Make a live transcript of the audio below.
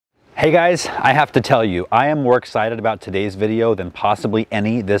Hey guys, I have to tell you, I am more excited about today's video than possibly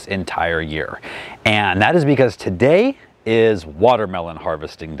any this entire year. And that is because today is watermelon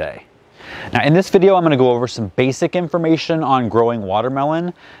harvesting day. Now in this video, I'm going to go over some basic information on growing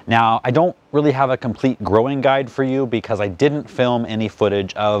watermelon. Now, I don't really have a complete growing guide for you because I didn't film any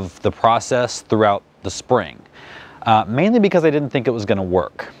footage of the process throughout the spring. Mainly because I didn't think it was going to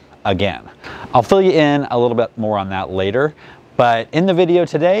work. Again, I'll fill you in a little bit more on that later. But in the video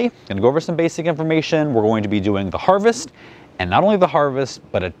today, I'm going to go over some basic information. We're going to be doing the harvest, and not only the harvest,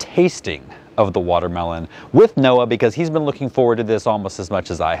 but a tasting of the watermelon with Noah because he's been looking forward to this almost as much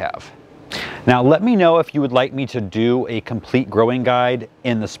as I have. Now, let me know if you would like me to do a complete growing guide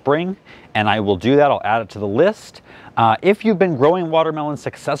in the spring, and I will do that. I'll add it to the list. If you've been growing watermelon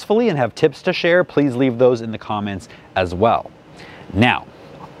successfully and have tips to share, please leave those in the comments as well. Now,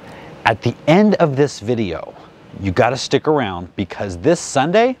 at the end of this video, you got to stick around because this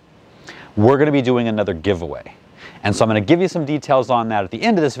Sunday, we're going to be doing another giveaway. And so I'm going to give you some details on that at the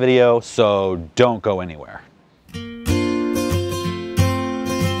end of this video, so don't go anywhere.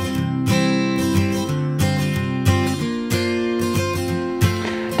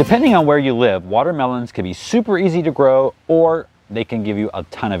 Depending on where you live, watermelons can be super easy to grow or they can give you a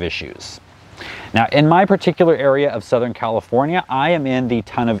ton of issues. Now, in my particular area of Southern California, I am in the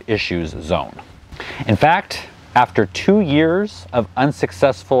ton of issues zone. In fact, after 2 years of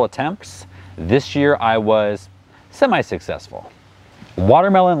unsuccessful attempts, this year I was semi-successful.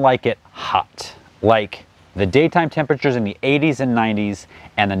 Watermelon like it hot, like the daytime temperatures in the 80s and 90s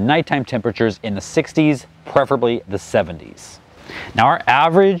and the nighttime temperatures in the 60s, preferably the 70s. Now our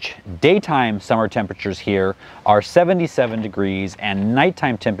average daytime summer temperatures here are 77 degrees and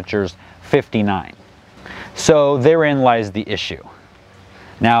nighttime temperatures 59. So therein lies the issue.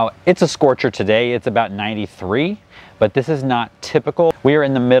 Now, it's a scorcher today, it's about 93, but this is not typical. We are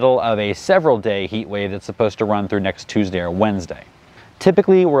in the middle of a several-day heat wave that's supposed to run through next Tuesday or Wednesday.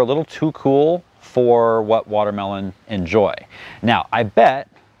 Typically, we're a little too cool for what watermelon enjoy. Now, I bet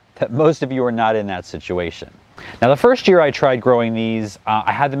that most of you are not in that situation. Now, the first year I tried growing these,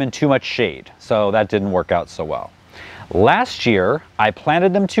 I had them in too much shade, so that didn't work out so well. Last year, I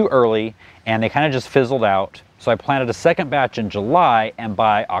planted them too early, and they kind of just fizzled out. So I planted a second batch in July, and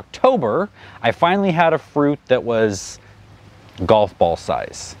by October, I finally had a fruit that was golf ball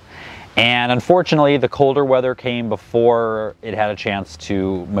size. And unfortunately, the colder weather came before it had a chance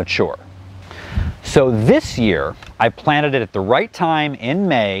to mature. So this year, I planted it at the right time in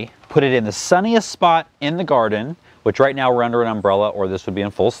May, put it in the sunniest spot in the garden, which right now we're under an umbrella, or this would be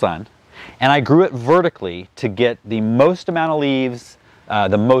in full sun. And I grew it vertically to get the most amount of leaves,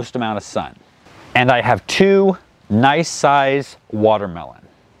 the most amount of sun. And I have two nice size watermelon.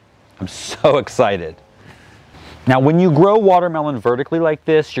 I'm so excited. Now, when you grow watermelon vertically like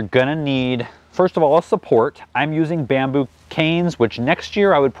this, you're gonna need, first of all, a support. I'm using bamboo canes, which next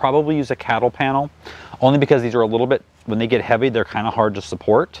year I would probably use a cattle panel, only because these are a little bit, when they get heavy, they're kind of hard to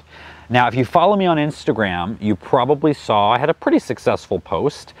support. Now, if you follow me on Instagram, you probably saw I had a pretty successful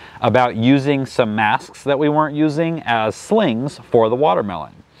post about using some masks that we weren't using as slings for the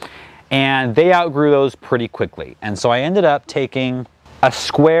watermelon. And they outgrew those pretty quickly. And so I ended up taking a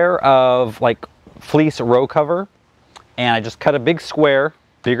square of like fleece row cover, and I just cut a big square,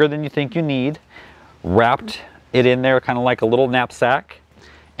 bigger than you think you need, wrapped it in there kind of like a little knapsack,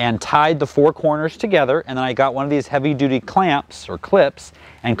 and tied the four corners together. And then I got one of these heavy duty clamps or clips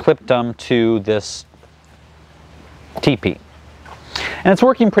and clipped them to this teepee. And it's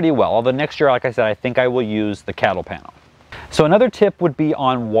working pretty well. Although next year, like I said, I think I will use the cattle panel. So another tip would be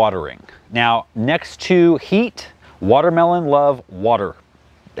on watering. Now, next to heat, watermelon love water.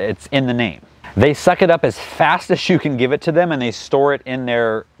 It's in the name. They suck it up as fast as you can give it to them, and they store it in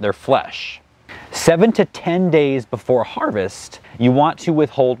their flesh. 7 to 10 days before harvest, you want to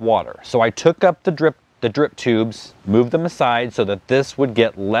withhold water. So I took up the drip tubes, moved them aside so that this would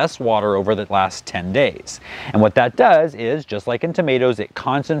get less water over the last 10 days. And what that does is, just like in tomatoes, it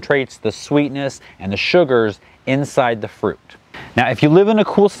concentrates the sweetness and the sugars inside the fruit. Now, if you live in a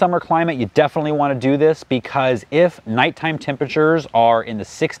cool summer climate, you definitely want to do this because if nighttime temperatures are in the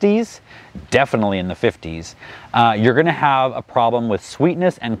 60s, definitely in the 50s, you're going to have a problem with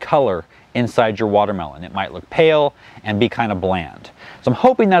sweetness and color inside your watermelon. It might look pale and be kind of bland. So I'm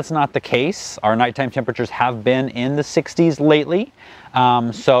hoping that's not the case. Our nighttime temperatures have been in the 60s lately.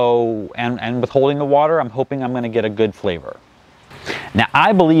 And withholding the water, I'm hoping I'm going to get a good flavor. Now,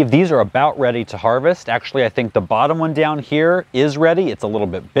 I believe these are about ready to harvest. Actually, I think the bottom one down here is ready. It's a little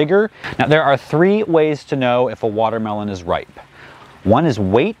bit bigger. Now, there are 3 ways to know if a watermelon is ripe. 1 is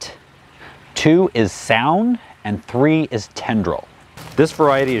weight, 2 is sound, and 3 is tendril. This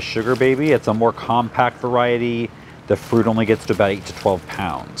variety is Sugar Baby. It's a more compact variety. The fruit only gets to about 8 to 12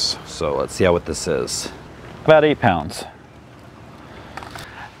 pounds. So let's see what this is. About 8 pounds.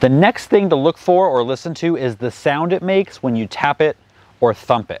 The next thing to look for or listen to is the sound it makes when you tap it or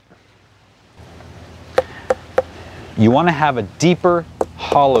thump it. You want to have a deeper,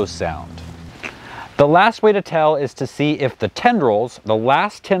 hollow sound. The last way to tell is to see if the tendrils, the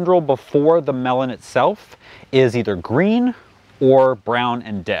last tendril before the melon itself, is either green or brown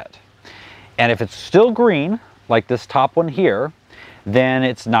and dead. And if it's still green, like this top one here, then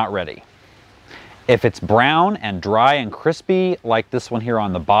it's not ready. If it's brown and dry and crispy, like this one here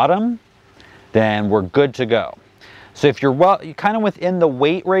on the bottom, then we're good to go. So if you're kind of within the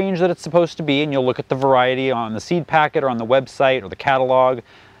weight range that it's supposed to be, and you'll look at the variety on the seed packet or on the website or the catalog,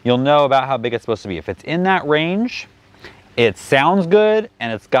 you'll know about how big it's supposed to be. If it's in that range, it sounds good,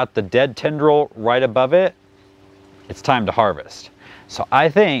 and it's got the dead tendril right above it, it's time to harvest. So I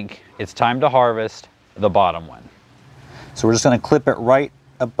think it's time to harvest the bottom one. So we're just going to clip it right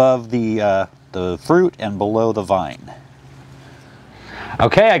above the fruit and below the vine.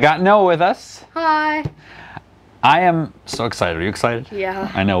 Okay, I got Noah with us. Hi. I am so excited. Are you excited?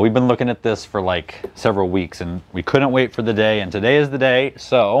 Yeah. I know. We've been looking at this for like several weeks, and we couldn't wait for the day, and today is the day,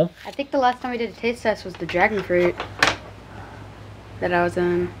 so. I think the last time we did a taste test was the dragon fruit that I was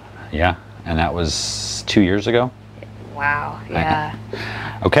in. Yeah, and that was 2 years ago. Wow, yeah.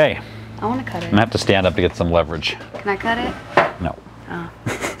 Okay. I want to cut it. I'm going to have to stand up to get some leverage. Can I cut it? No. Oh.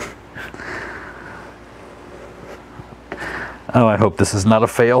 Oh, I hope this is not a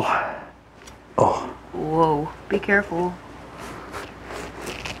fail. Oh. Whoa, be careful.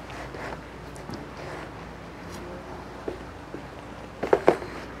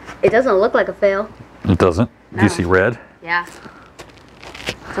 It doesn't look like a fail. It doesn't? No. Do you see red? Yeah.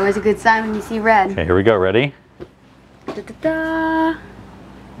 It's always a good sign when you see red. Okay, here we go. Ready? Da-da-da.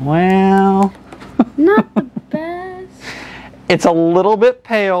 Well. Not the best. It's a little bit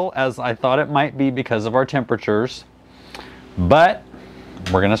pale, as I thought it might be because of our temperatures. But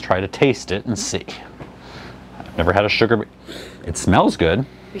we're going to try to taste it and see. I've never had a sugar. It smells good.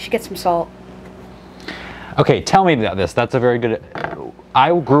 We should get some salt. Okay, tell me about this. That's a very good.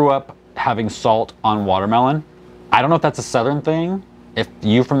 I grew up having salt on watermelon. I don't know if that's a southern thing. If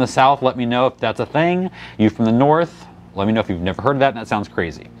you from the south, let me know if that's a thing. You from the north, let me know if you've never heard of that and that sounds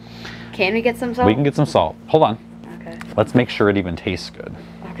crazy. Can we get some salt? We can get some salt. Hold on. Okay. Let's make sure it even tastes good.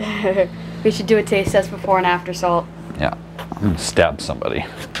 Okay. We should do a taste test before and after salt. Yeah. I'm going to stab somebody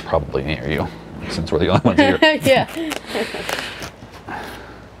probably near you, since we're the only ones here. Yeah.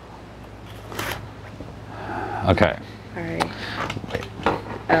 Okay. All right. Wait.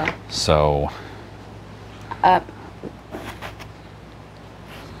 Oh. So. Up.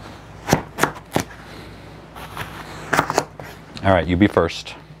 All right, you be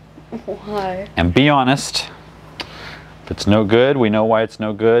first. Why? And be honest. If it's no good, we know why it's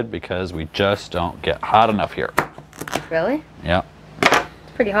no good, because we just don't get hot enough here. Really? Yeah.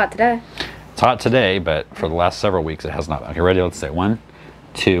 It's pretty hot today. It's hot today, but for the last several weeks it has not. Okay, ready? Let's say 1,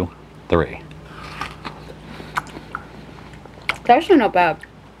 2, 3. It's actually not bad.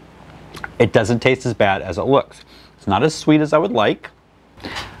 It doesn't taste as bad as it looks. It's not as sweet as I would like.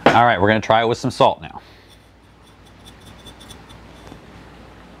 All right, we're going to try it with some salt now.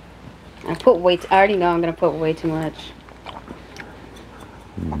 I already know I'm going to put way too much.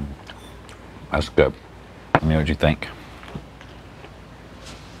 That's good. Let me know what you think.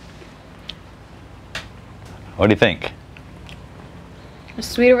 What do you think? It's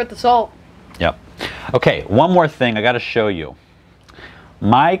sweeter with the salt. Yep. Okay, one more thing I got to show you.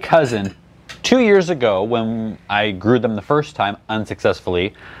 My cousin, 2 years ago when I grew them the first time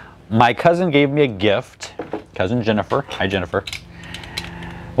unsuccessfully, my cousin gave me a gift. Cousin Jennifer. Hi, Jennifer.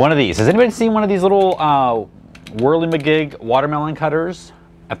 One of these. Has anybody seen one of these little whirly-magig watermelon cutters?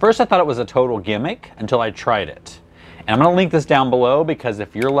 At first I thought it was a total gimmick until I tried it. And I'm going to link this down below, because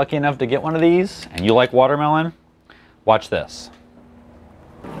if you're lucky enough to get one of these and you like watermelon, watch this.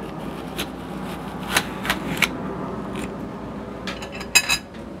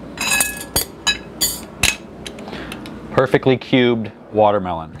 Perfectly cubed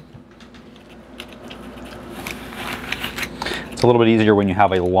watermelon. It's a little bit easier when you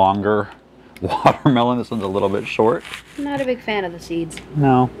have a longer watermelon. This one's a little bit short. I'm not a big fan of the seeds.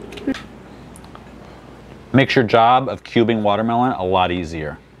 No. Makes your job of cubing watermelon a lot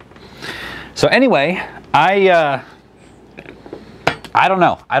easier. So anyway, I don't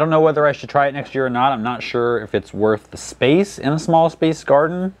know. I don't know whether I should try it next year or not. I'm not sure if it's worth the space in a small space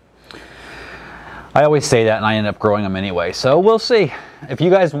garden. I always say that and I end up growing them anyway, so we'll see. if you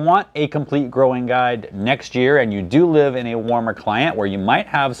guys want a complete growing guide next year and you do live in a warmer climate where you might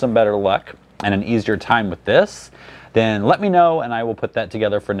have some better luck and an easier time with this, then let me know and I will put that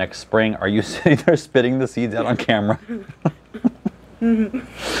together for next spring. Are you sitting there spitting the seeds out on camera?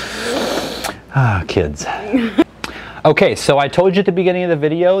 Ah, kids. Okay, so I told you at the beginning of the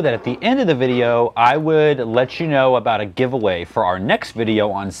video that at the end of the video, I would let you know about a giveaway for our next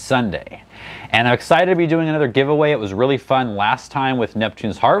video on Sunday. And I'm excited to be doing another giveaway. It was really fun last time with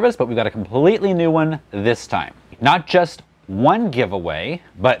Neptune's Harvest, but we've got a completely new one this time. Not just one giveaway,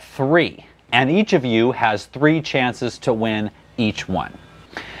 but 3. And each of you has 3 chances to win each one.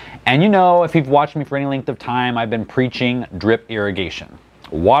 And you know, if you've watched me for any length of time, I've been preaching drip irrigation.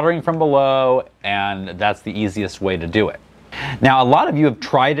 Watering from below, and that's the easiest way to do it. Now, a lot of you have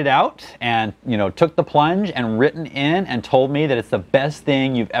tried it out and, you know, took the plunge and written in and told me that it's the best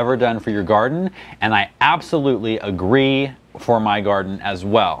thing you've ever done for your garden, and I absolutely agree for my garden as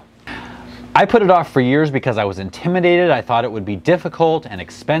well. I put it off for years because I was intimidated. I thought it would be difficult and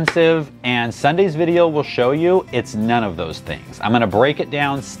expensive, and Sunday's video will show you it's none of those things. I'm gonna break it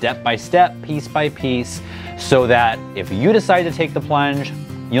down step by step, piece by piece, so that if you decide to take the plunge,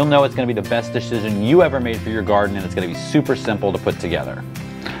 you'll know it's gonna be the best decision you ever made for your garden, and it's gonna be super simple to put together.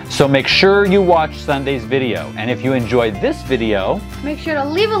 So make sure you watch Sunday's video, and if you enjoyed this video, make sure to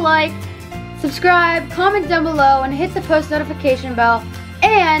leave a like, subscribe, comment down below, and hit the post notification bell.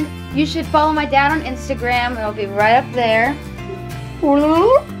 And you should follow my dad on Instagram. It'll be right up there.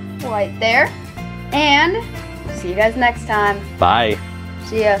 Right there. And see you guys next time. bye.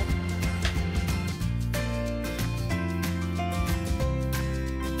 See ya.